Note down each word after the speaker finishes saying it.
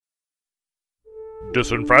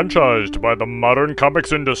Disenfranchised by the modern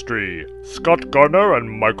comics industry, Scott Gardner and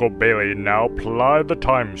Michael Bailey now ply the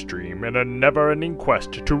time stream in a never-ending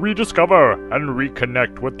quest to rediscover and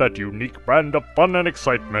reconnect with that unique brand of fun and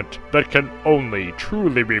excitement that can only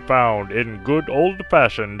truly be found in good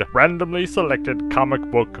old-fashioned, randomly selected comic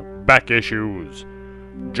book back issues.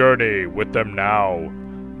 Journey with them now,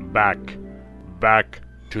 back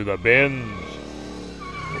to the bins.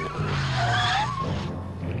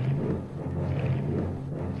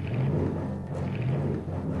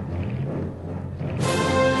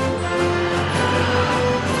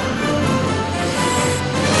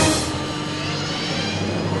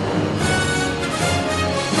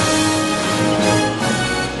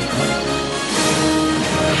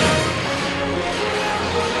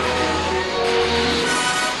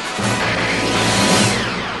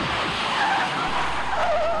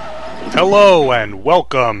 Hello and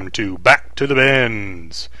welcome to Back to the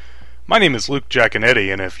Bins. My name is Luke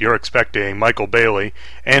Giaconetti, and if you're expecting Michael Bailey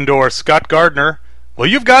and or Scott Gardner, well,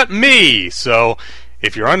 you've got me! So,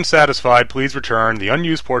 if you're unsatisfied, please return the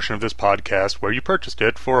unused portion of this podcast where you purchased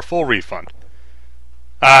it for a full refund.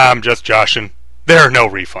 I'm just joshing. There are no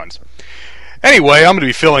refunds. Anyway, I'm going to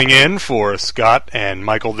be filling in for Scott and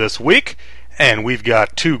Michael this week, and we've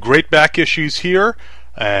got two great back issues here,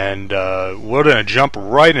 and we're going to jump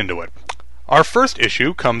right into it. Our first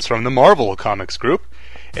issue comes from the Marvel Comics group,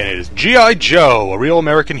 and it is G.I. Joe, A Real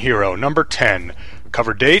American Hero, number 10,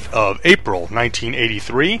 cover date of April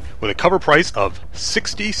 1983, with a cover price of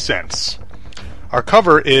 60 cents. Our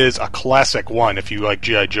cover is a classic one, if you like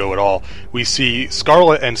G.I. Joe at all. We see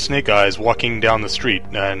Scarlet and Snake Eyes walking down the street,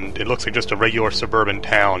 and it looks like just a regular suburban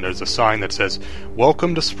town. There's a sign that says,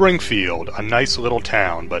 "Welcome to Springfield, a nice little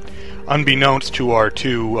town," but unbeknownst to our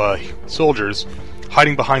two soldiers,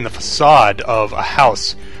 hiding behind the facade of a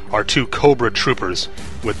house are two Cobra troopers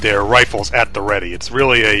with their rifles at the ready. It's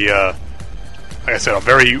really like I said, a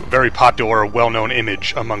very, very popular, well-known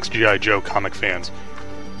image amongst G.I. Joe comic fans.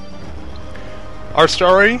 Our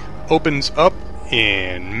story opens up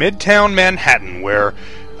in Midtown Manhattan, where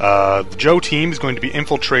the Joe team is going to be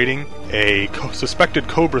infiltrating a suspected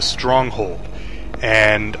Cobra stronghold.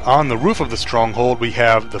 And on the roof of the stronghold, we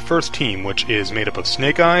have the first team, which is made up of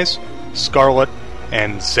Snake Eyes, Scarlet,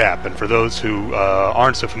 and Zap. And for those who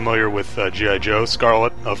aren't so familiar with G.I. Joe,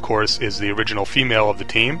 Scarlet, of course, is the original female of the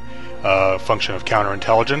team, function of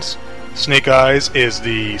counterintelligence. Snake Eyes is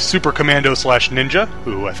the super commando slash ninja,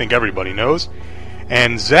 who I think everybody knows.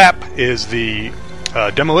 And Zap is the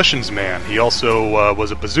demolitions man. He also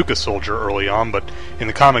was a bazooka soldier early on, but in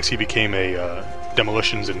the comics he became a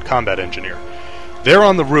demolitions and combat engineer. They're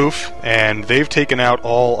on the roof, and they've taken out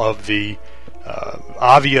all of the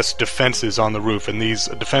obvious defenses on the roof, and these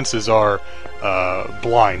defenses are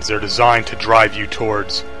blinds. They're designed to drive you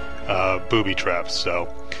towards booby traps, so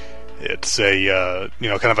it's a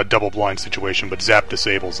kind of a double blind situation, but Zap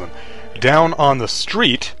disables them. Down on the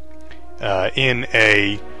street, in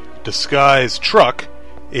a disguised truck,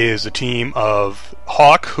 is a team of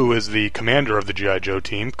Hawk, who is the commander of the G.I. Joe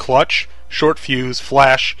team, Clutch, Short Fuse,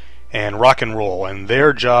 Flash, and Rock and Roll, and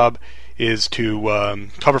their job is to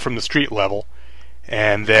cover from the street level,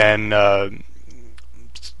 and then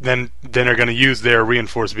they're going to use their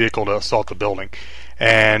reinforced vehicle to assault the building.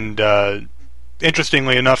 And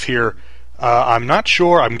interestingly enough here, I'm not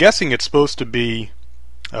sure, I'm guessing it's supposed to be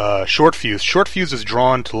Short Fuse. Short Fuse is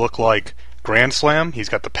drawn to look like Grand Slam. He's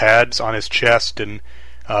got the pads on his chest and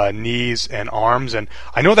knees and arms, and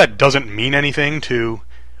I know that doesn't mean anything to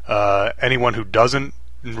anyone who doesn't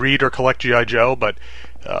read or collect G.I. Joe, but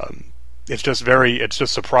it's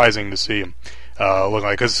just surprising to see him look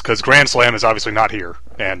like, because Grand Slam is obviously not here,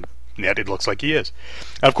 and yet it looks like he is.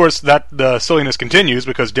 Of course, the silliness continues,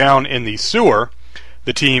 because down in the sewer,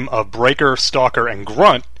 the team of Breaker, Stalker, and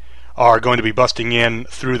Grunt are going to be busting in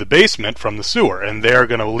through the basement from the sewer, and they're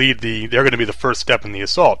going to be the first step in the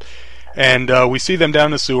assault. And we see them down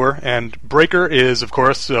in the sewer, and Breaker is, of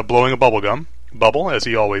course, blowing a bubble, as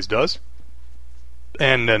he always does.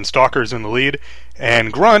 And then Stalker's in the lead,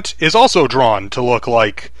 and Grunt is also drawn to look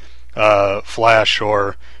like Flash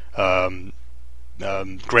or Grand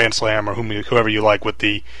Slam, or whoever you like, with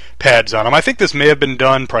the pads on him. I think this may have been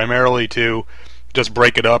done primarily to just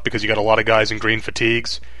break it up, because you got a lot of guys in green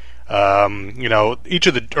fatigues. Each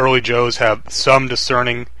of the early Joes have some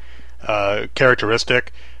discerning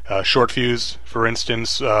characteristic. Short Fuse, for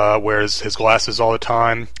instance, wears his glasses all the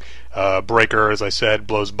time. Breaker, as I said,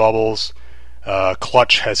 blows bubbles.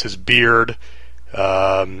 Clutch has his beard.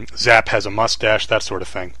 Zap has a mustache, that sort of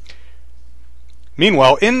thing.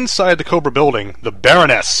 Meanwhile, inside the Cobra building, the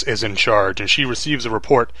Baroness is in charge, and she receives a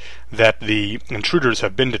report that the intruders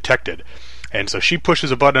have been detected. And so she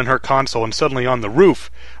pushes a button on her console, and suddenly on the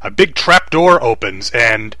roof, a big trapdoor opens,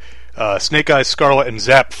 and Snake Eyes, Scarlet, and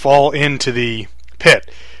Zap fall into the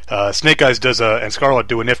pit. Snake Eyes and Scarlet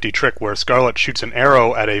do a nifty trick where Scarlet shoots an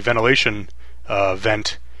arrow at a ventilation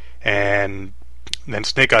vent, and then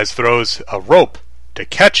Snake Eyes throws a rope to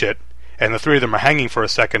catch it, and the three of them are hanging for a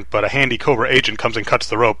second, but a handy Cobra agent comes and cuts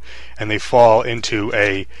the rope, and they fall into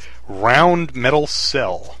a round metal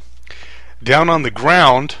cell. Down on the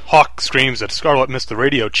ground, Hawk screams that Scarlet missed the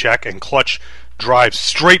radio check, and Clutch drives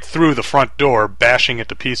straight through the front door, bashing it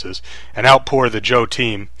to pieces, and out pour the Joe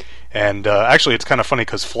team. And actually, it's kind of funny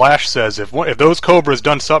because Flash says if those Cobras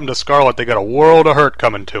done something to Scarlet, they got a world of hurt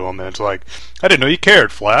coming to them. And it's like, I didn't know you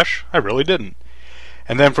cared, Flash. I really didn't.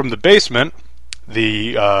 And then from the basement,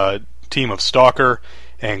 the team of Stalker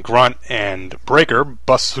and Grunt and Breaker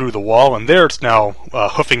busts through the wall, and there it's now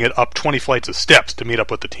hoofing it up 20 flights of steps to meet up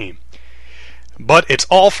with the team. But it's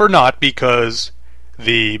all for naught because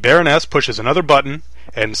the Baroness pushes another button,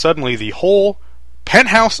 and suddenly the whole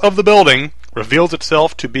penthouse of the building reveals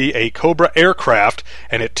itself to be a Cobra aircraft,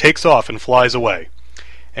 and it takes off and flies away.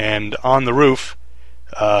 And on the roof,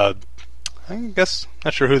 I guess,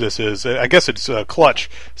 not sure who this is, I guess it's Clutch,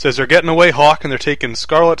 says they're getting away, Hawk, and they're taking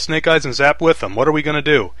Scarlet, Snake Eyes, and Zap with them. What are we going to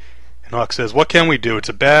do? And Hawk says, what can we do? It's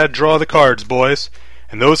a bad draw of the cards, boys.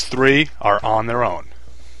 And those three are on their own.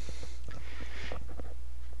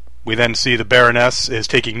 We then see the Baroness is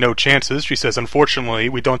taking no chances. She says, unfortunately,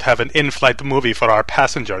 we don't have an in-flight movie for our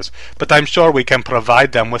passengers, but I'm sure we can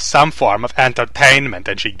provide them with some form of entertainment.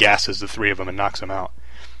 And she gasses the three of them and knocks them out.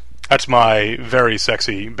 That's my very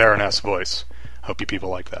sexy Baroness voice. Hope you people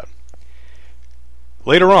like that.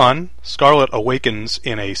 Later on, Scarlet awakens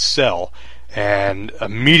in a cell and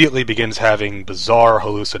immediately begins having bizarre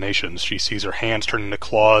hallucinations. She sees her hands turn into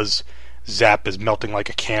claws. Zap is melting like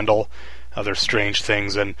a candle. Other strange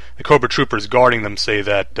things, and the Cobra Troopers guarding them say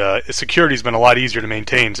that security's been a lot easier to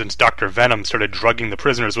maintain since Dr. Venom started drugging the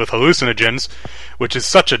prisoners with hallucinogens, which is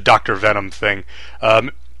such a Dr. Venom thing.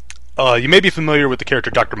 You may be familiar with the character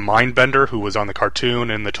Dr. Mindbender, who was on the cartoon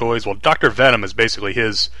and the toys. Well, Dr. Venom is basically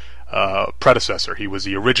his predecessor. He was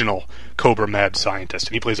the original Cobra mad scientist,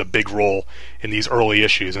 and he plays a big role in these early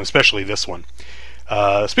issues, and especially this one.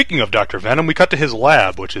 Speaking of Dr. Venom, we cut to his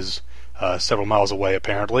lab, which is several miles away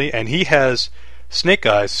apparently, and he has Snake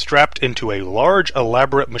Eyes strapped into a large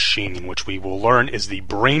elaborate machine, which we will learn is the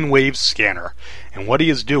brainwave scanner. And what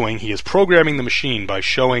he is doing, he is programming the machine by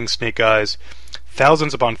showing Snake Eyes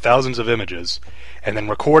thousands upon thousands of images and then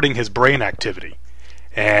recording his brain activity.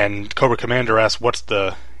 And Cobra Commander asks what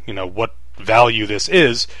value this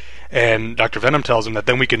is, and Dr. Venom tells him that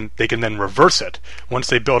then they can then reverse it. Once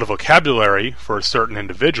they build a vocabulary for a certain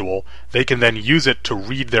individual, they can then use it to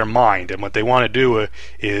read their mind. And what they want to do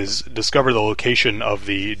is discover the location of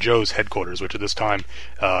the Joe's headquarters, which at this time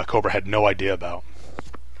Cobra had no idea about.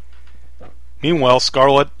 Meanwhile,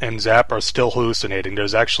 Scarlet and Zap are still hallucinating.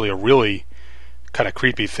 There's actually a really kind of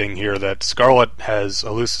creepy thing here that Scarlet has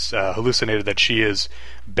hallucinated that she is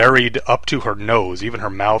buried up to her nose. Even her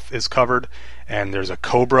mouth is covered, and there's a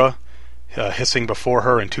cobra hissing before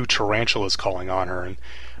her and two tarantulas calling on her. And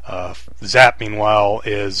Zap, meanwhile,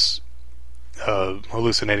 is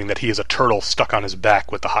hallucinating that he is a turtle stuck on his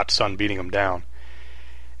back with the hot sun beating him down.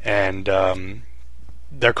 And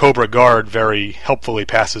their cobra guard very helpfully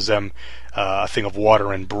passes them a thing of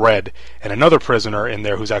water and bread, and another prisoner in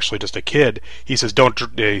there who's actually just a kid, he says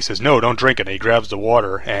no, don't drink it. And he grabs the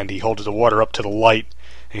water and he holds the water up to the light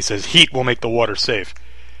and he says heat will make the water safe.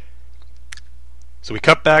 So we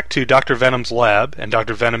cut back to Dr. Venom's lab, and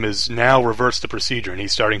Dr. Venom is now reversed the procedure and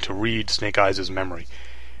he's starting to read Snake Eyes' memory.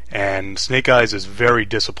 And Snake Eyes is very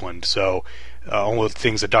disciplined, so all of the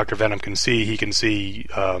things that Dr. Venom can see, he can see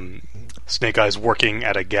Snake Eyes working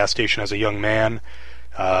at a gas station as a young man,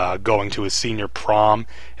 going to his senior prom,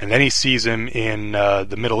 and then he sees him in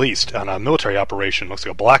the Middle East on a military operation, looks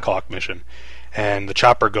like a Black Hawk mission, and the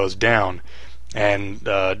chopper goes down, and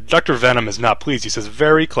Dr. Venom is not pleased. He says,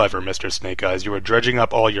 very clever, Mr. Snake Eyes, you are dredging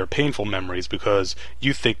up all your painful memories because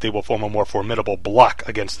you think they will form a more formidable block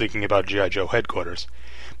against thinking about G.I. Joe headquarters.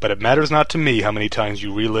 But it matters not to me how many times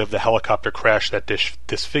you relive the helicopter crash that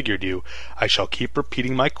disfigured you. I shall keep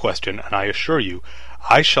repeating my question, and I assure you,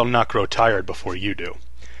 I shall not grow tired before you do.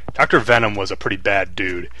 Dr. Venom was a pretty bad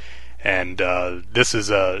dude, and this is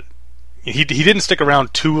a... He didn't stick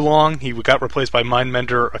around too long. He got replaced by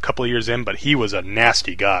Mindbender a couple of years in, but he was a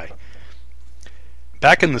nasty guy.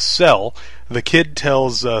 Back in the cell, the kid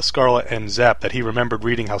tells Scarlet and Zap that he remembered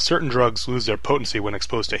reading how certain drugs lose their potency when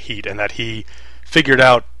exposed to heat, and that he figured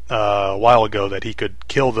out a while ago that he could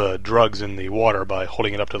kill the drugs in the water by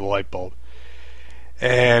holding it up to the light bulb.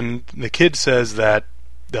 And the kid says that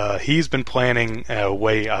he's been planning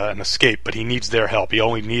an escape, but he needs their help. He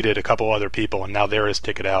only needed a couple other people, and now they're his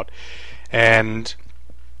ticket out. And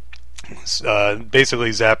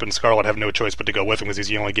basically Zap and Scarlet have no choice but to go with him because he's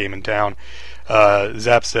the only game in town.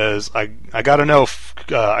 Zap says, I gotta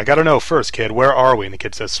know first, kid, where are we? And the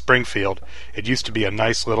kid says, Springfield. It used to be a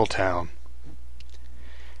nice little town.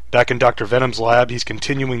 Back in Dr. Venom's lab, he's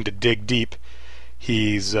continuing to dig deep.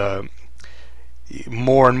 He's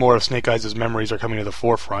more and more of Snake Eyes' memories are coming to the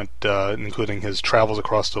forefront, including his travels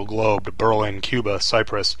across the globe to Berlin, Cuba,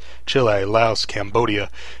 Cyprus, Chile, Laos, Cambodia.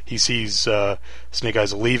 He sees Snake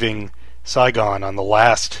Eyes leaving Saigon on the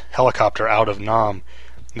last helicopter out of Nam.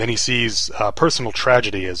 And then he sees personal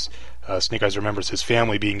tragedy as Snake Eyes remembers his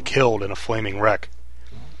family being killed in a flaming wreck.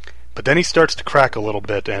 But then he starts to crack a little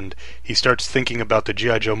bit, and he starts thinking about the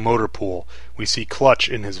G.I. Joe motor pool. We see Clutch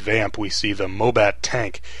in his vamp, we see the Mobat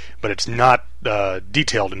tank, but it's not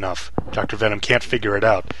detailed enough. Dr. Venom can't figure it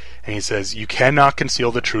out, and he says, you cannot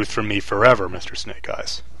conceal the truth from me forever, Mr. Snake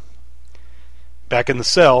Eyes. Back in the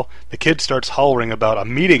cell, the kid starts hollering about a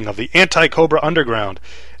meeting of the Anti-Cobra Underground,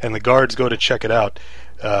 and the guards go to check it out.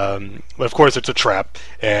 But of course it's a trap,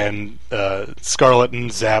 and Scarlet and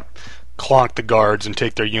Zap clonk the guards and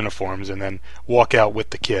take their uniforms and then walk out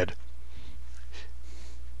with the kid.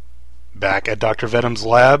 Back at Dr. Venom's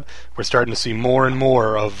lab, we're starting to see more and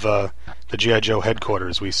more of the G.I. Joe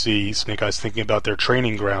headquarters. We see Snake Eyes thinking about their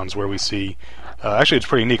training grounds, where we see actually it's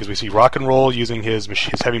pretty neat because we see Rock and Roll using his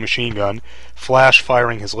heavy machine gun, Flash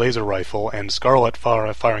firing his laser rifle, and Scarlet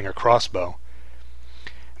firing her crossbow.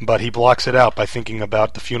 But he blocks it out by thinking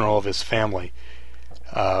about the funeral of his family.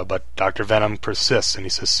 But Dr. Venom persists, and he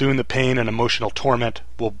says, soon the pain and emotional torment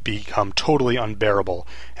will become totally unbearable,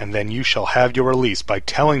 and then you shall have your release by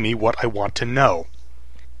telling me what I want to know.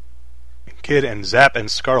 Kid and Zap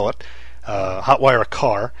and Scarlet hotwire a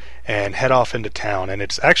car and head off into town, and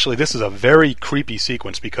it's actually, this is a very creepy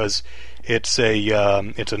sequence because it's a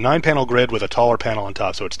 9-panel grid with a taller panel on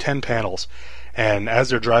top, so it's 10 panels. And as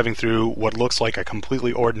they're driving through what looks like a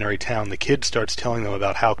completely ordinary town, the kid starts telling them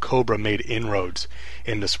about how Cobra made inroads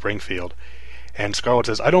into Springfield. And Scarlet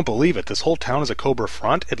says, I don't believe it. This whole town is a Cobra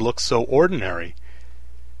front. It looks so ordinary.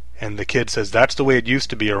 And the kid says, that's the way it used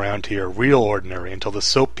to be around here, real ordinary, until the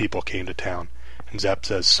soap people came to town. And Zap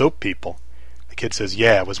says, soap people? The kid says,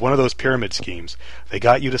 yeah, it was one of those pyramid schemes. They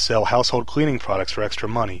got you to sell household cleaning products for extra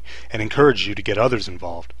money and encouraged you to get others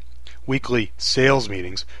involved. Weekly sales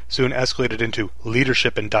meetings soon escalated into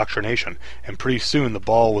leadership indoctrination, and pretty soon the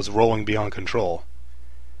ball was rolling beyond control.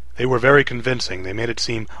 They were very convincing. They made it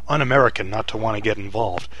seem un-American not to want to get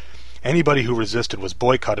involved. Anybody who resisted was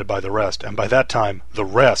boycotted by the rest, and by that time, the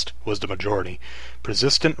rest was the majority.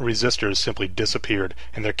 Persistent resistors simply disappeared,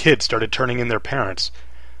 and their kids started turning in their parents.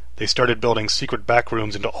 They started building secret back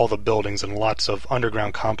rooms into all the buildings and lots of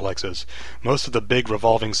underground complexes. Most of the big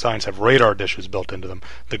revolving signs have radar dishes built into them.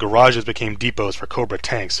 The garages became depots for Cobra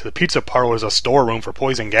tanks. The pizza parlor is a storeroom for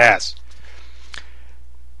poison gas.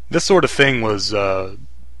 This sort of thing was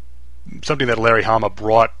something that Larry Hama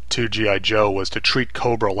brought to G.I. Joe, was to treat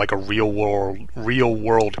Cobra like a real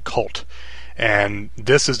world cult. And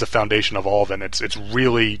this is the foundation of all of it. It's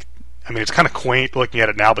really, I mean, it's kind of quaint looking at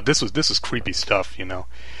it now, but this is creepy stuff, you know.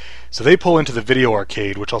 So they pull into the video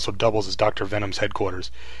arcade, which also doubles as Dr. Venom's headquarters,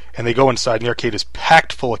 and they go inside, and the arcade is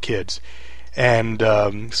packed full of kids. And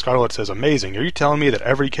Scarlet says, amazing, are you telling me that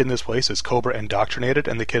every kid in this place is Cobra indoctrinated?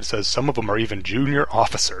 And the kid says, some of them are even junior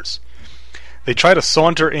officers. They try to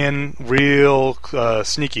saunter in real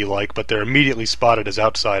sneaky-like, but they're immediately spotted as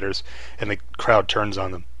outsiders, and the crowd turns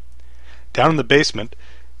on them. Down in the basement,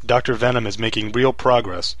 Dr. Venom is making real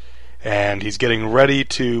progress, and he's getting ready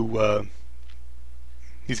to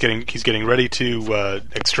he's getting ready to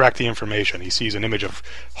extract the information. He sees an image of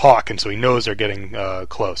Hawk, and so he knows they're getting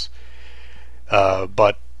close.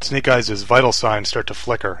 But Snake Eyes' vital signs start to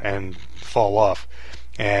flicker and fall off,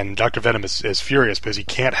 and Dr. Venom is furious because he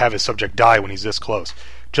can't have his subject die when he's this close.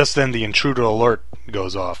 Just then the intruder alert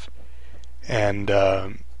goes off, and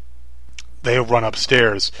they run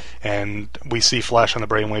upstairs, and we see Flash on the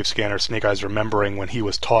brainwave scanner, Snake Eyes remembering when he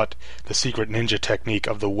was taught the secret ninja technique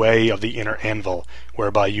of the way of the inner anvil,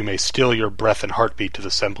 whereby you may still your breath and heartbeat to the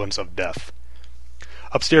semblance of death.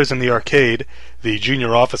 Upstairs in the arcade, the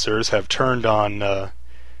junior officers have turned on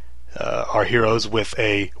our heroes with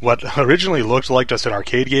what originally looked like just an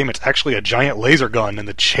arcade game. It's actually a giant laser gun, and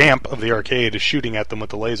the champ of the arcade is shooting at them with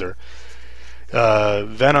the laser.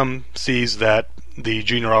 Venom sees that the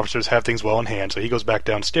junior officers have things well in hand, so he goes back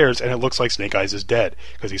downstairs, and it looks like Snake Eyes is dead,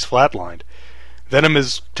 because he's flatlined. Venom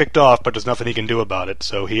is ticked off, but there's nothing he can do about it,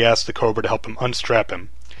 so he asks the Cobra to help him unstrap him.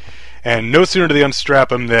 And no sooner do they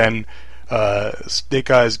unstrap him than Snake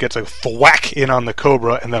Eyes gets a thwack in on the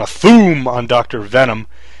Cobra, and then a thoom on Dr. Venom,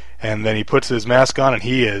 and then he puts his mask on, and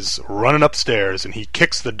he is running upstairs, and he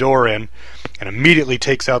kicks the door in, and immediately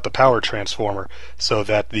takes out the power transformer, so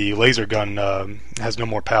that the laser gun has no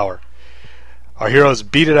more power. Our heroes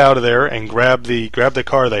beat it out of there and grab the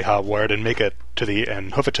car they hotwired and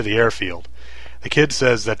hoof it to the airfield. The kid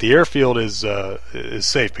says that the airfield is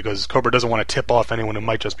safe because Cobra doesn't want to tip off anyone who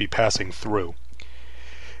might just be passing through.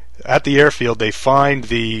 At the airfield, they find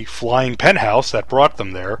the flying penthouse that brought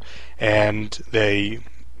them there, and they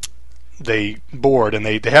board, and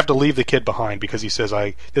they have to leave the kid behind because he says,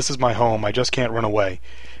 this is my home, I just can't run away.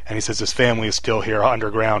 And he says his family is still here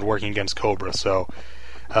underground working against Cobra, so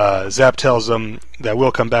Zap tells them that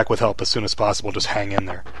we'll come back with help as soon as possible, just hang in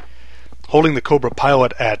there. Holding the Cobra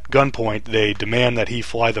pilot at gunpoint, they demand that he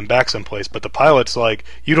fly them back someplace, but the pilot's like,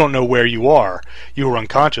 you don't know where you are. You were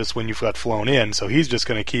unconscious when you got flown in, so he's just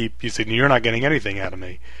going to he said, you're not getting anything out of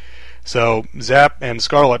me. So Zap and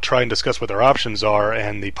Scarlet try and discuss what their options are,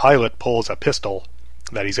 and the pilot pulls a pistol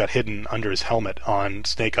that he's got hidden under his helmet on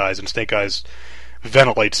Snake Eyes, and Snake Eyes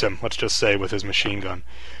ventilates him, let's just say, with his machine gun.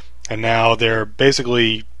 And now they're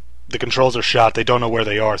basically, the controls are shot, they don't know where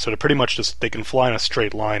they are, so they're pretty much just, they can fly in a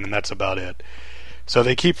straight line, and that's about it. So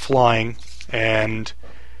they keep flying, and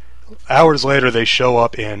hours later they show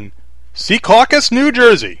up in Secaucus, New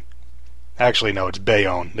Jersey. Actually, no, it's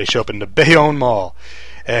Bayonne. They show up in the Bayonne Mall.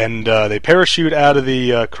 And they parachute out of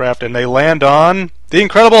the craft, and they land on the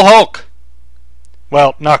Incredible Hulk.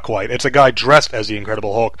 Well, not quite. It's a guy dressed as the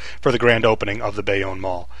Incredible Hulk for the grand opening of the Bayonne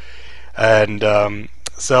Mall. And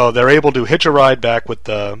so they're able to hitch a ride back with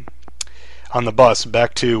on the bus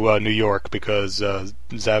back to New York because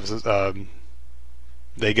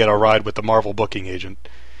they get a ride with the Marvel booking agent.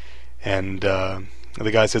 And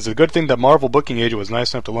the guy says, it's a good thing that Marvel booking agent was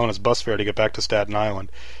nice enough to loan us bus fare to get back to Staten Island.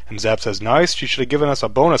 And Zap says, nice, she should have given us a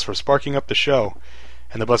bonus for sparking up the show.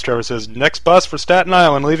 And the bus driver says, next bus for Staten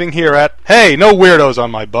Island, leaving here at, hey, no weirdos on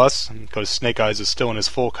my bus, because Snake Eyes is still in his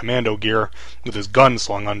full commando gear with his gun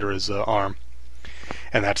slung under his arm.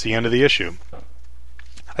 And that's the end of the issue.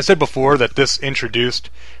 I said before that this introduced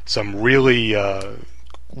some really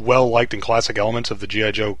well-liked and classic elements of the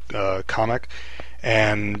G.I. Joe comic.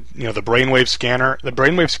 And, the brainwave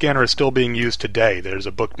scanner is still being used today. There's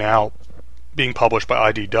a book now being published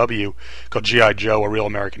by IDW called G.I. Joe, A Real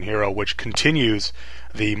American Hero, which continues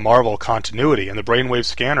the Marvel continuity, and the brainwave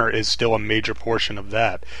scanner is still a major portion of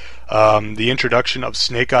that. The introduction of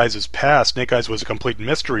Snake Eyes' past, Snake Eyes was a complete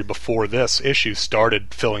mystery before this issue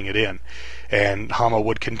started filling it in. And Hama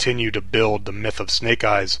would continue to build the myth of Snake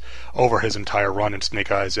Eyes over his entire run, and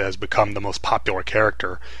Snake Eyes has become the most popular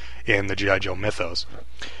character in the G.I. Joe mythos.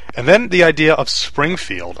 And then the idea of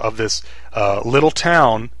Springfield, of this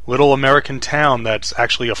little American town that's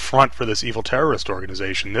actually a front for this evil terrorist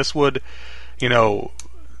organization. This would,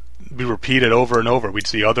 be repeated over and over. We'd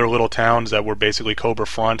see other little towns that were basically Cobra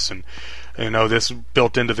fronts, and this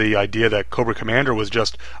built into the idea that Cobra Commander was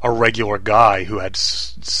just a regular guy who had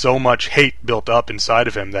so much hate built up inside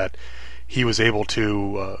of him that he was able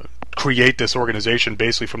to create this organization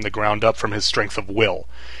basically from the ground up from his strength of will,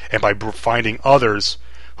 and by finding others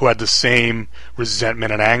who had the same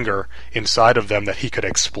resentment and anger inside of them that he could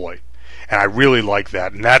exploit. And I really like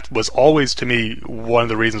that, and that was always to me one of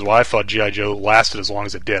the reasons why I thought G.I. Joe lasted as long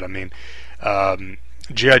as it did. I mean,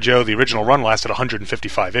 G.I. Joe, the original run, lasted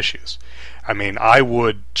 155 issues. I mean, I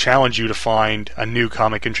would challenge you to find a new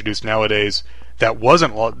comic introduced nowadays that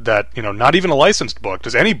wasn't not even a licensed book.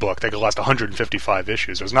 There's any book that could last 155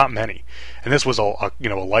 issues. There's not many, and this was a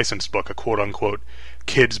licensed book, a quote unquote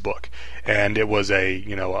kids book, and it was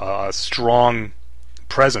a strong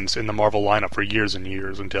presence in the Marvel lineup for years and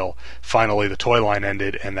years until finally the toy line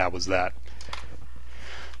ended, and that was that.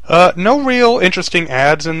 No real interesting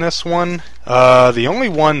ads in this one. The only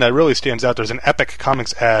one that really stands out, there's an Epic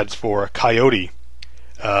Comics ads for Coyote,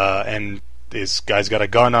 and this guy's got a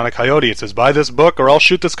gun on a coyote. It says, buy this book or I'll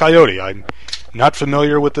shoot this coyote. I'm not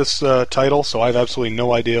familiar with this title, so I have absolutely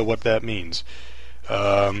no idea what that means.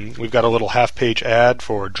 We've got a little half-page ad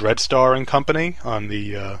for Dreadstar and Company on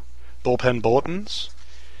the Bullpen Bulletins.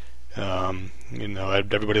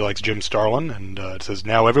 Everybody likes Jim Starlin, and it says,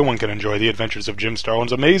 now everyone can enjoy the adventures of Jim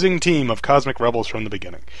Starlin's amazing team of cosmic rebels from the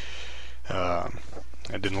beginning.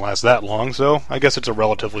 It didn't last that long, so I guess it's a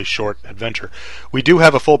relatively short adventure. We do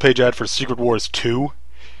have a full-page ad for Secret Wars 2,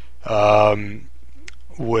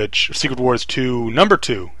 Secret Wars 2, number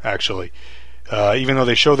 2, actually. Even though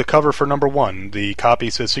they show the cover for number 1, the copy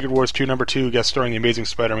says Secret Wars 2, number 2, guest starring the Amazing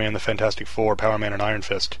Spider-Man, the Fantastic Four, Power Man, and Iron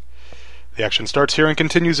Fist. The action starts here and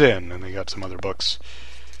continues in, and they got some other books.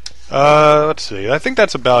 Let's see. I think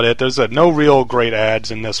that's about it. There's no real great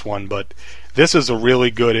ads in this one, but this is a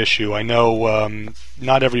really good issue. I know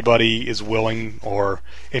not everybody is willing or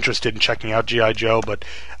interested in checking out G.I. Joe, but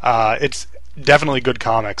it's definitely good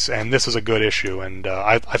comics, and this is a good issue, and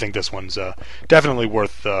I think this one's definitely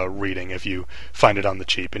worth reading if you find it on the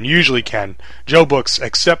cheap. And you usually can. Joe books,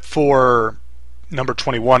 except for number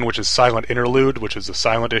 21, which is Silent Interlude, which is a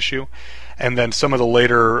silent issue, and then some of the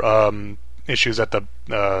later issues at the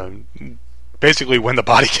basically when the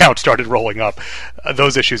body count started rolling up,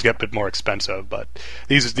 those issues get a bit more expensive, but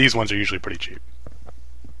these ones are usually pretty cheap.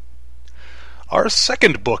 Our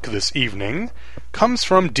second book this evening comes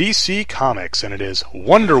from DC Comics, and it is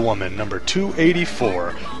Wonder Woman number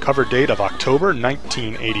 284, cover date of October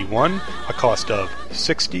 1981, a cost of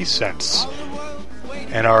 60 cents.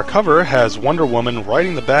 And our cover has Wonder Woman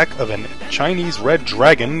riding the back of a Chinese red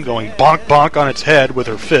dragon, going bonk bonk on its head with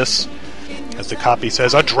her fists. As the copy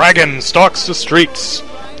says, "A dragon stalks the streets."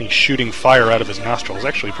 He's shooting fire out of his nostrils.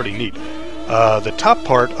 Actually pretty neat. The top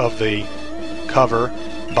part of the cover,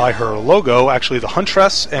 by her logo, actually the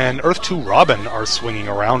Huntress and Earth 2 Robin are swinging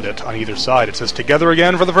around it on either side. It says, "Together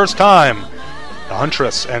again for the first time." The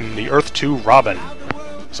Huntress and the Earth 2 Robin.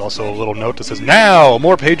 There's also a little note that says, "Now!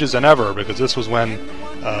 More pages than ever," because this was when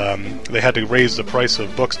they had to raise the price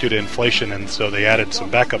of books due to inflation, and so they added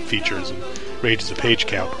some backup features and raised the page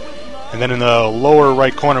count. And then in the lower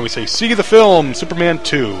right corner we say, "See the film, Superman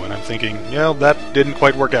 2." And I'm thinking, that didn't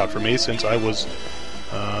quite work out for me since I was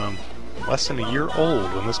less than a year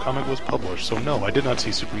old when this comic was published. So no, I did not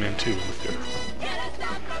see Superman 2 in the theater.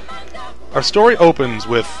 Our story opens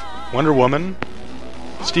with Wonder Woman,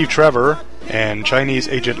 Steve Trevor, and Chinese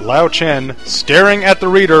agent Lao Chen staring at the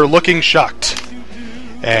reader looking shocked.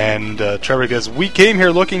 And Trevor goes, "We came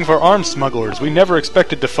here looking for arms smugglers. We never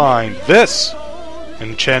expected to find this."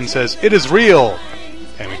 And Chen says, "It is real."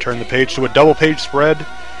 And we turn the page to a double-page spread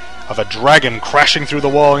of a dragon crashing through the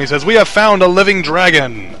wall, and he says, "We have found a living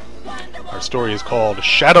dragon." Our story is called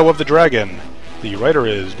Shadow of the Dragon. The writer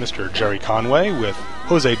is Mr. Jerry Conway, with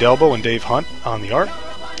Jose Delbo and Dave Hunt on the art.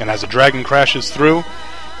 And as the dragon crashes through,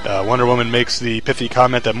 Wonder Woman makes the pithy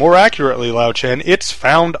comment that, more accurately, Lao Chen, "It's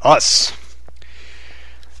found us."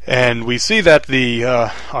 And we see that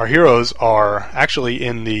our heroes are actually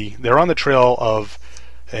they're on the trail of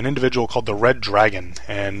an individual called the Red Dragon,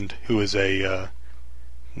 and who is he's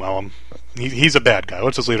a bad guy.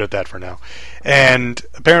 Let's just leave it at that for now. And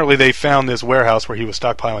apparently they found this warehouse where he was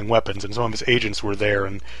stockpiling weapons, and some of his agents were there,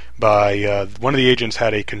 and one of the agents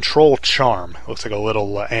had a control charm. It looks like a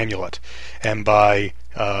little amulet. And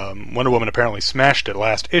Wonder Woman apparently smashed it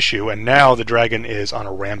last issue, and now the dragon is on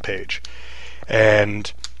a rampage.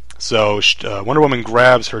 And so Wonder Woman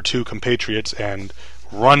grabs her two compatriots and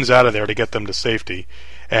runs out of there to get them to safety.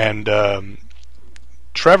 And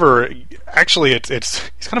Trevor, actually,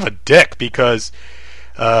 he's kind of a dick, because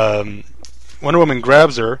Wonder Woman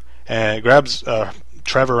grabs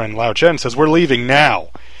Trevor and Lao Chen and says, "We're leaving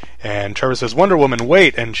now." And Trevor says, "Wonder Woman,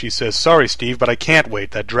 wait." And she says, "Sorry, Steve, but I can't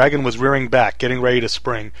wait. That dragon was rearing back, getting ready to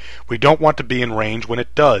spring. We don't want to be in range when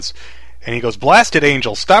it does." And he goes, "Blast it,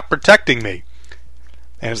 Angel, stop protecting me."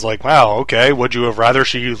 And it's like, wow, okay, would you have rather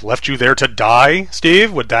she left you there to die,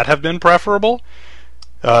 Steve? Would that have been preferable?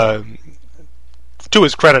 To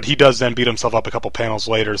his credit, he does then beat himself up a couple panels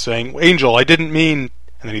later, saying, "Angel, I didn't mean..."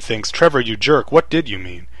 And then he thinks, "Trevor, you jerk, what did you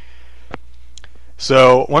mean?"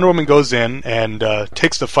 So Wonder Woman goes in and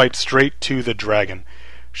takes the fight straight to the dragon.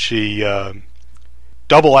 She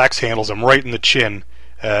double axe handles him right in the chin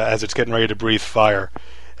as it's getting ready to breathe fire.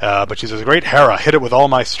 But she says, "Great Hera, hit it with all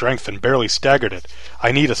my strength and barely staggered it.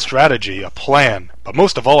 I need a strategy, a plan, but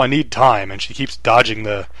most of all I need time." And she keeps dodging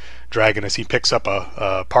the dragon as he picks up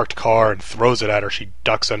a parked car and throws it at her. She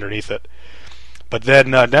ducks underneath it. But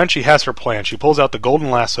then she has her plan. She pulls out the golden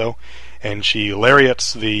lasso and she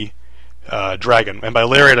lariats the dragon. And by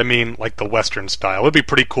lariat I mean like the Western style. It would be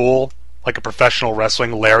pretty cool, like a professional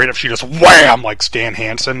wrestling lariat, if she just wham, like Stan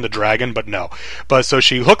Hansen, the dragon, but no. But so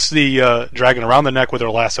she hooks the dragon around the neck with her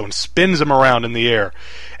lasso and spins him around in the air.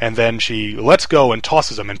 And then she lets go and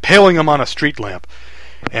tosses him, impaling him on a street lamp.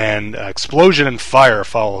 And explosion and fire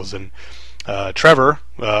follows. And Trevor,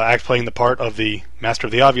 playing the part of the Master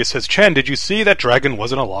of the Obvious, says, "Chen, did you see? That dragon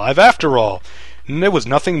wasn't alive after all. And it was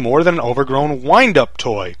nothing more than an overgrown wind-up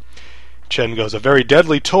toy." Chen goes, "A very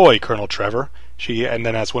deadly toy, Colonel Trevor." And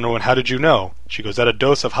then asks Wonder Woman, "How did you know?" She goes, "That a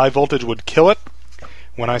dose of high voltage would kill it?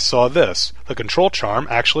 When I saw this, the control charm,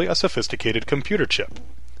 actually a sophisticated computer chip."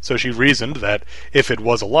 So she reasoned that if it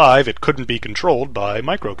was alive, it couldn't be controlled by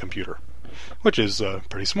microcomputer, which is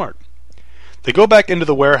pretty smart. They go back into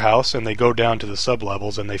the warehouse and they go down to the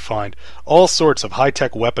sublevels and they find all sorts of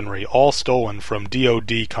high-tech weaponry, all stolen from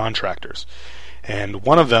DoD contractors. And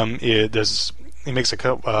one of them is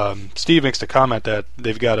Steve makes the comment that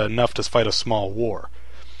they've got enough to fight a small war.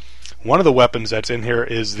 One of the weapons that's in here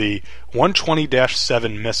is the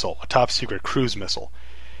 120-7 missile, a top-secret cruise missile.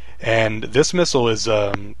 And this missile is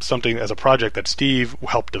something as a project that Steve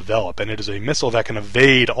helped develop, and it is a missile that can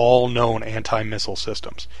evade all known anti-missile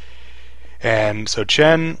systems. And so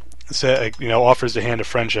Chen offers the hand of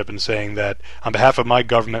friendship and saying that on behalf of my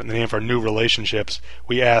government and the name of our new relationships,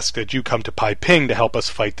 we ask that you come to Taiping to help us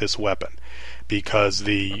fight this weapon, because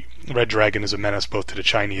the Red Dragon is a menace both to the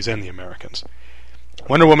Chinese and the Americans.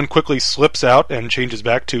 Wonder Woman quickly slips out and changes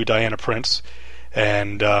back to Diana Prince,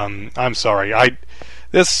 and I'm sorry,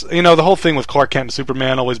 the whole thing with Clark Kent and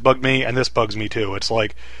Superman always bugged me, and this bugs me too. It's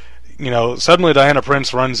like, suddenly Diana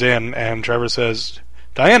Prince runs in, and Trevor says,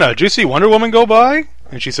 "Diana, did you see Wonder Woman go by?"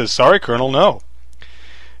 And she says, "Sorry, Colonel, no."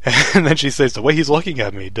 And then she says, "The way he's looking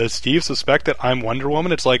at me, does Steve suspect that I'm Wonder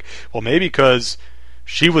Woman?" It's like, well, maybe because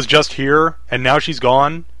she was just here, and now she's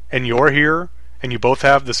gone, and you're here, and you both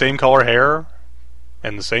have the same color hair,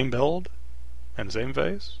 and the same build, and the same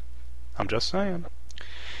face. I'm just saying.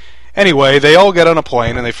 Anyway, they all get on a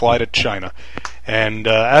plane and they fly to China. And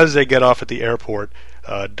as they get off at the airport,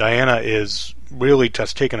 Diana is really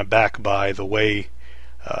just taken aback by the way,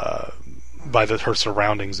 her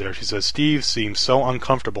surroundings there. She says, "Steve seems so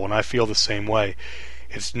uncomfortable, and I feel the same way."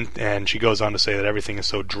 And she goes on to say that everything is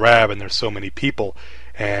so drab and there's so many people,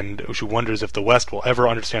 and she wonders if the West will ever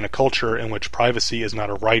understand a culture in which privacy is not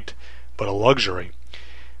a right but a luxury.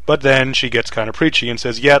 But then she gets kind of preachy and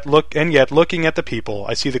says, yet looking at the people,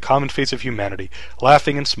 I see the common face of humanity,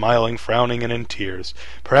 laughing and smiling, frowning and in tears.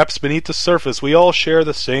 Perhaps beneath the surface we all share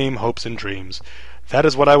the same hopes and dreams. That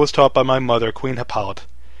is what I was taught by my mother, Queen Hippolyte,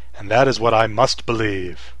 and that is what I must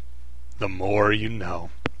believe. The more you know.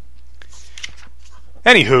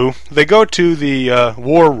 Anywho, they go to the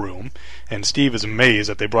war room, and Steve is amazed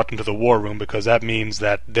that they brought them to the war room, because that means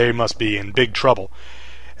that they must be in big trouble.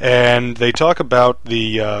 And they talk about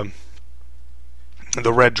the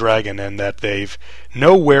Red Dragon, and that they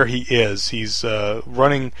know where he is. He's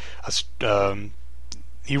running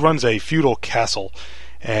he runs a feudal castle,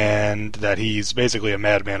 and that he's basically a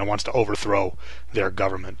madman and wants to overthrow their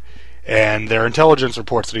government. And their intelligence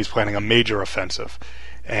reports that he's planning a major offensive.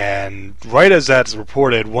 And right as that's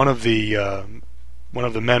reported, one of the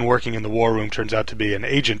men working in the war room turns out to be an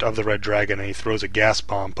agent of the Red Dragon, and he throws a gas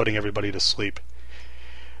bomb, putting everybody to sleep.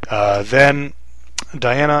 Then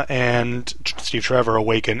Diana and Steve Trevor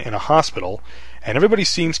awaken in a hospital, and everybody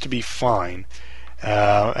seems to be fine,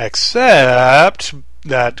 except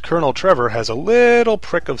that Colonel Trevor has a little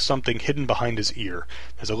prick of something hidden behind his ear.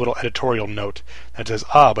 There's a little editorial note that says,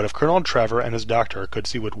 but if Colonel Trevor and his doctor could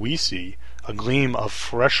see what we see, a gleam of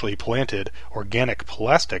freshly planted organic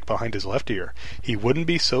plastic behind his left ear, he wouldn't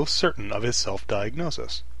be so certain of his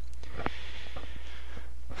self-diagnosis.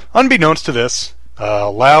 Unbeknownst to this,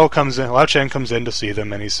 Lao Chen comes in to see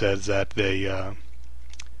them, and he says that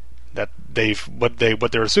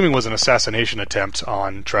what they're assuming was an assassination attempt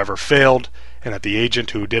on Trevor failed, and that the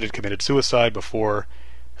agent who did it committed suicide before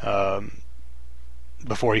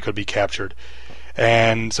he could be captured.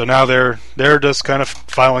 And so now they're just kind of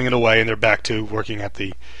filing it away, and they're back to working at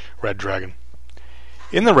the Red Dragon.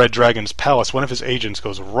 In the Red Dragon's palace, one of his agents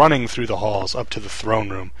goes running through the halls up to the throne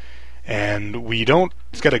room, and we don't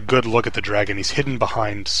get a good look at the dragon. He's hidden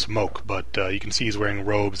behind smoke, but you can see he's wearing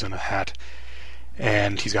robes and a hat,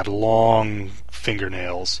 and he's got long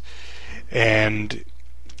fingernails. And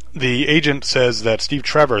the agent says that Steve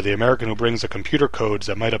Trevor, the American who brings the computer codes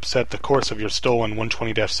that might upset the course of your stolen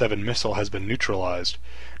 120-7 missile, has been neutralized.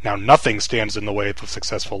 Now nothing stands in the way of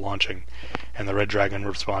successful launching. And the Red Dragon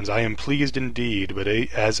responds, I am pleased indeed, but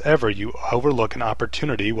as ever you overlook an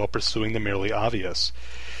opportunity while pursuing the merely obvious.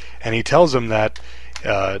 And he tells him that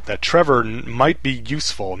Trevor might be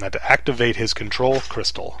useful, and that to activate his control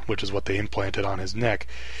crystal, which is what they implanted on his neck,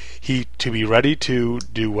 to be ready to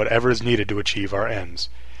do whatever is needed to achieve our ends.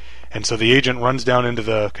 And so the agent runs down into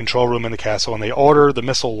the control room in the castle, and they order the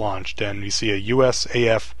missile launched, and we see a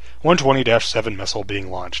USAF 120-7 missile being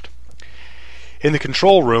launched. In the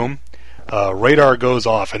control room, radar goes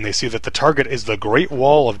off, and they see that the target is the Great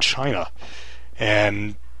Wall of China.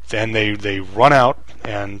 And then they run out,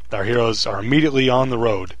 and our heroes are immediately on the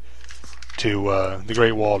road to the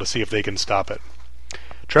Great Wall to see if they can stop it.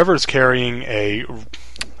 Trevor's carrying a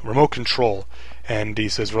remote control, and he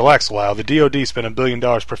says, relax, Lau, the DoD spent $1 billion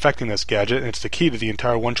perfecting this gadget, and it's the key to the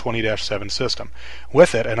entire 120-7 system.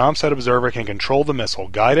 With it, an OMSAT observer can control the missile,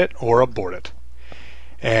 guide it, or abort it.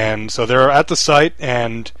 And so they're at the site,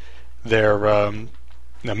 and their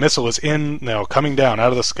the missile is coming down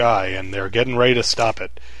out of the sky, and they're getting ready to stop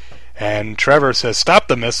it. And Trevor says, "Stop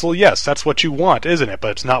the missile. Yes, that's what you want, isn't it?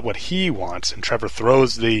 But it's not what he wants." And Trevor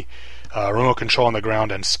throws the remote control on the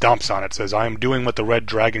ground and stomps on it. Says, "I am doing what the Red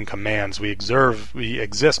Dragon commands. We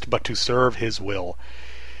exist but to serve his will."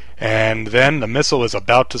 And then the missile is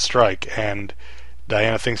about to strike, and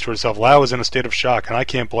Diana thinks to herself, Lau is in a state of shock, and I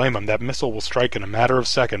can't blame him. That missile will strike in a matter of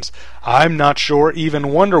seconds. I'm not sure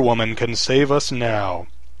even Wonder Woman can save us now.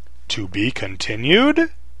 To be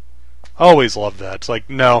continued? Always love that. It's like,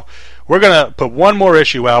 no, we're going to put one more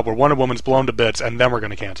issue out where Wonder Woman's blown to bits, and then we're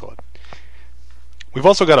going to cancel it. We've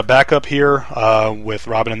also got a backup here with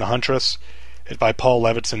Robin and the Huntress. It's by Paul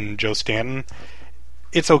Levitz and Joe Stanton.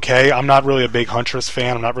 It's okay. I'm not really a big Huntress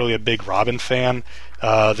fan. I'm not really a big Robin fan.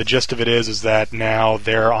 The gist of it is that now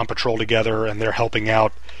they're on patrol together, and they're helping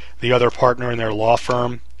out the other partner in their law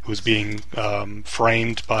firm who's being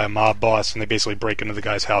framed by a mob boss, and they basically break into the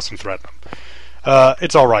guy's house and threaten him.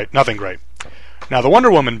 It's all right. Nothing great. Now, the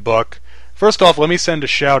Wonder Woman book, first off, let me send a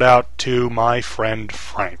shout-out to my friend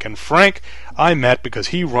Frank. And Frank I met because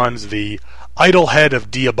he runs the Idlehead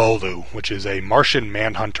of Diabolu, which is a Martian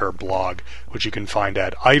Manhunter blog, which you can find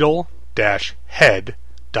at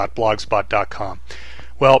idle-head.blogspot.com.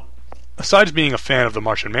 Well, besides being a fan of the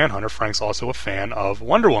Martian Manhunter, Frank's also a fan of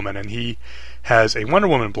Wonder Woman, and he has a Wonder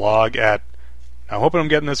Woman blog at, I hope I'm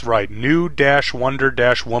getting this right,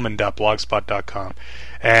 new-wonder-woman.blogspot.com.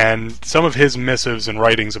 And some of his missives and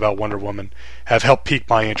writings about Wonder Woman have helped pique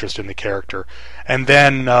my interest in the character. And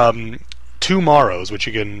then Tomorrows, which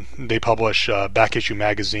they publish Back Issue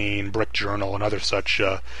Magazine, Brick Journal, and other such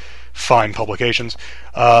fine publications.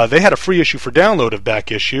 They had a free issue for download of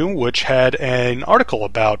Back Issue, which had an article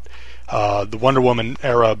about the Wonder Woman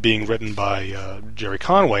era being written by Jerry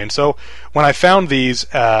Conway. And so when I found these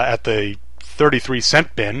at the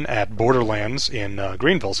 33-cent bin at Borderlands in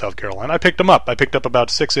Greenville, South Carolina, I picked them up. I picked up about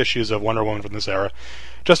 6 issues of Wonder Woman from this era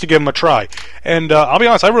just to give them a try. And I'll be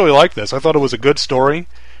honest, I really liked this. I thought it was a good story.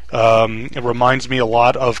 It reminds me a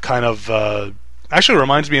lot of actually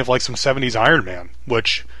reminds me of like some 70s Iron Man,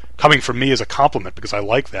 which coming from me is a compliment because I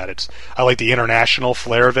like that. I like the international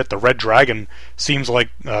flair of it. The Red Dragon seems like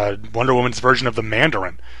Wonder Woman's version of the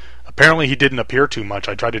Mandarin. Apparently he didn't appear too much.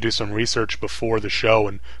 I tried to do some research before the show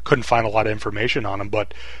and couldn't find a lot of information on him,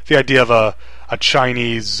 but the idea of a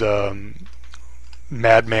Chinese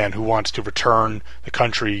madman who wants to return the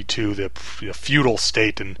country to the feudal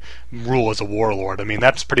state and rule as a warlord. I mean,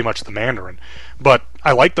 that's pretty much the Mandarin. But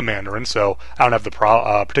I like the Mandarin, so I don't have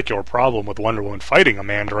the particular problem with Wonder Woman fighting a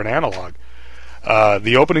Mandarin analog.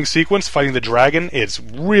 The opening sequence, fighting the dragon, is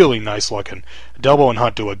really nice looking. Delbo and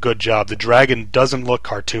Hunt do a good job. The dragon doesn't look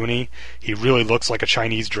cartoony. He really looks like a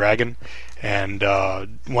Chinese dragon. And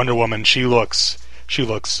Wonder Woman, she looks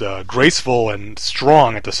graceful and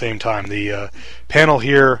strong at the same time. The panel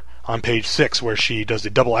here on page 6 where she does the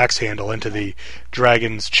double axe handle into the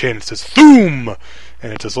dragon's chin, it says "Thoom!"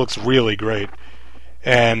 and it just looks really great.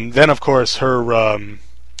 And then, of course, her I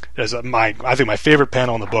think my favorite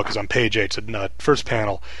panel in the book is on page 8. It's the first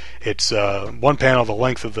panel. It's one panel the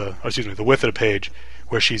width of the page,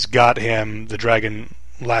 where she's got the dragon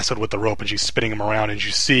lassoed with the rope, and she's spinning him around, and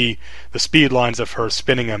you see the speed lines of her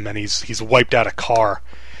spinning him, and he's wiped out a car.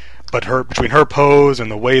 But between her pose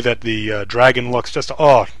and the way that the dragon looks, just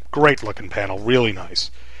great looking panel, really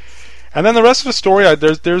nice. And then the rest of the story,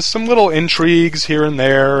 there's some little intrigues here and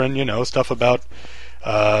there, and stuff about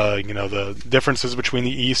the differences between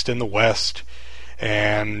the East and the West,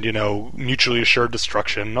 and mutually assured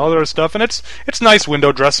destruction and all that other stuff. And it's nice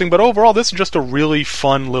window dressing, but overall this is just a really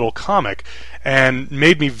fun little comic, and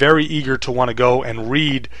made me very eager to want to go and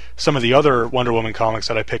read some of the other Wonder Woman comics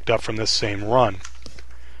that I picked up from this same run.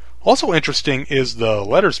 Also interesting is the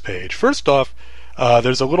letters page. First off,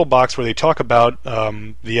 there's a little box where they talk about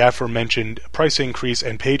the aforementioned price increase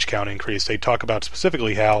and page count increase. They talk about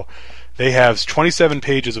specifically how they have 27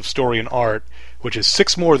 pages of story and art, which is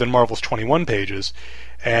 6 more than Marvel's 21 pages,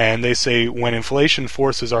 and they say when inflation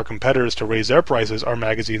forces our competitors to raise their prices, our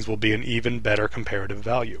magazines will be an even better comparative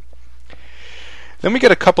value. Then we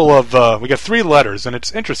get we get 3 letters, and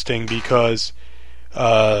it's interesting because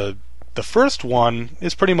the first one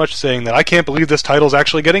is pretty much saying that I can't believe this title's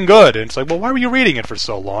actually getting good, and it's like, well, why were you reading it for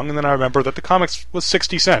so long? And then I remember that the comics was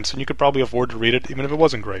 60 cents, and you could probably afford to read it even if it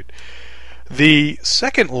wasn't great. The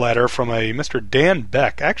second letter from a Mr. Dan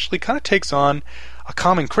Beck actually kind of takes on a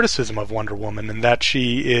common criticism of Wonder Woman, in that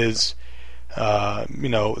she is,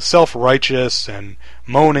 self-righteous and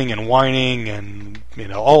moaning and whining and,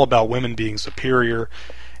 all about women being superior.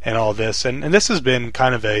 and all this. And this has been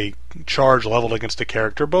kind of a charge leveled against the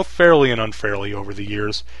character, both fairly and unfairly over the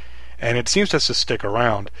years. And it seems to stick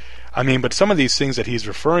around. I mean, but some of these things that he's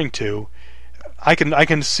referring to, I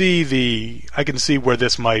can see where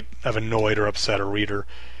this might have annoyed or upset a reader.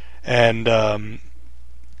 And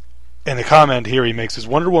the comment here he makes is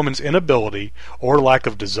Wonder Woman's inability or lack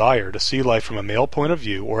of desire to see life from a male point of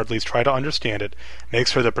view, or at least try to understand it,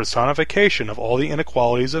 makes her the personification of all the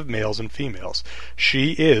inequalities of males and females.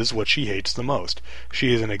 She is what she hates the most.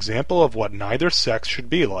 She is an example of what neither sex should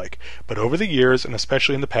be like, but over the years, and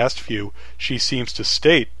especially in the past few, she seems to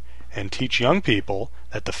state and teach young people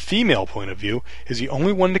that the female point of view is the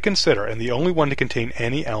only one to consider and the only one to contain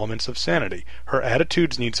any elements of sanity. Her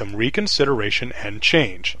attitudes need some reconsideration and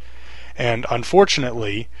change. And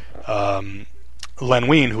unfortunately, Len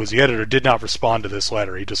Wein, who was the editor, did not respond to this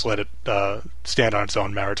letter. He just let it stand on its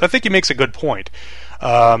own merits. I think he makes a good point.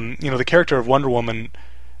 The character of Wonder Woman,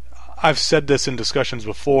 I've said this in discussions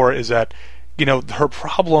before, is that her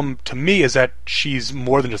problem to me is that she's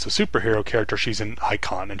more than just a superhero character. She's an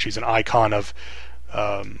icon, and she's an icon of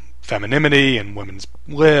femininity and women's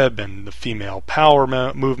lib and the female power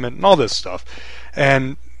movement and all this stuff.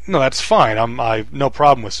 And no, that's fine. I've no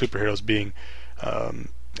problem with superheroes being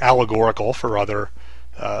allegorical for other,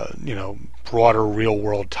 broader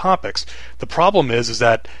real-world topics. The problem is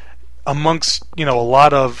that amongst a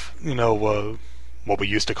lot of what we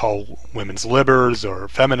used to call women's libbers or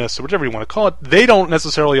feminists or whatever you want to call it, they don't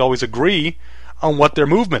necessarily always agree on what their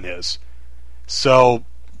movement is. So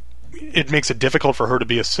it makes it difficult for her to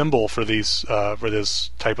be a symbol for these for this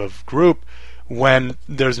type of group when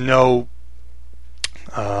there's no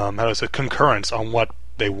concurrence on what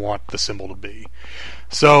they want the symbol to be.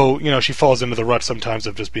 So, she falls into the rut sometimes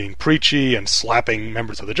of just being preachy and slapping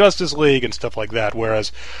members of the Justice League and stuff like that,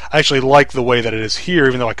 whereas I actually like the way that it is here,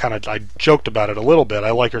 even though I joked about it a little bit.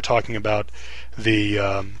 I like her talking about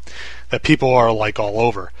the that people are like all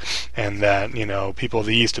over, and that, people of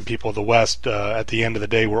the East and people of the West, at the end of the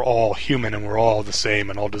day, we're all human and we're all the same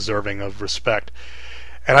and all deserving of respect.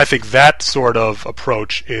 And I think that sort of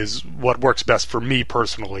approach is what works best for me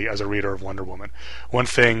personally as a reader of Wonder Woman. One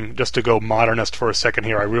thing, just to go modernist for a second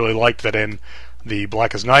here, I really liked that in the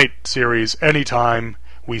Black as Night series, anytime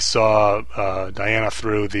we saw Diana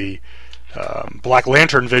through the Black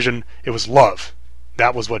Lantern vision, it was love.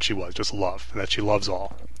 That was what she was, just love, and that she loves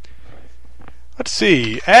all. Let's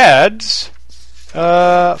see, ads.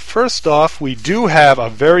 First off, we do have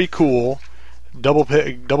a very cool double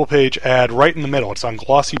page ad right in the middle. It's on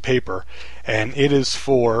glossy paper, and it is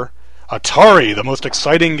for Atari, the most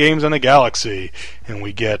exciting games in the galaxy. And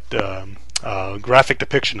we get a graphic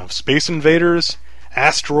depiction of Space Invaders,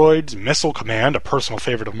 Asteroids, Missile Command, a personal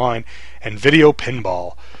favorite of mine, and Video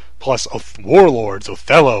Pinball, plus Warlords,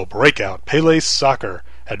 Othello, Breakout, Pele Soccer,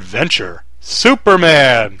 Adventure,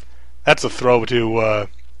 Superman. That's a throw to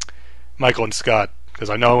Michael and Scott, because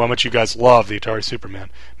I know how much you guys love the Atari Superman.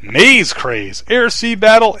 Maze Craze, Air-Sea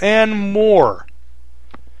Battle, and more.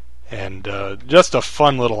 And just a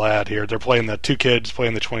fun little ad here. They're playing the two kids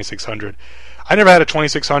playing the 2600. I never had a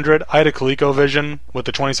 2600. I had a ColecoVision with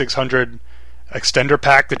the 2600 extender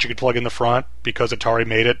pack that you could plug in the front because Atari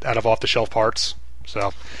made it out of off-the-shelf parts.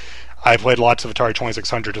 So I played lots of Atari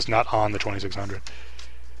 2600, just not on the 2600.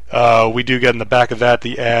 We do get in the back of that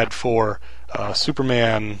the ad for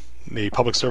Superman, the public service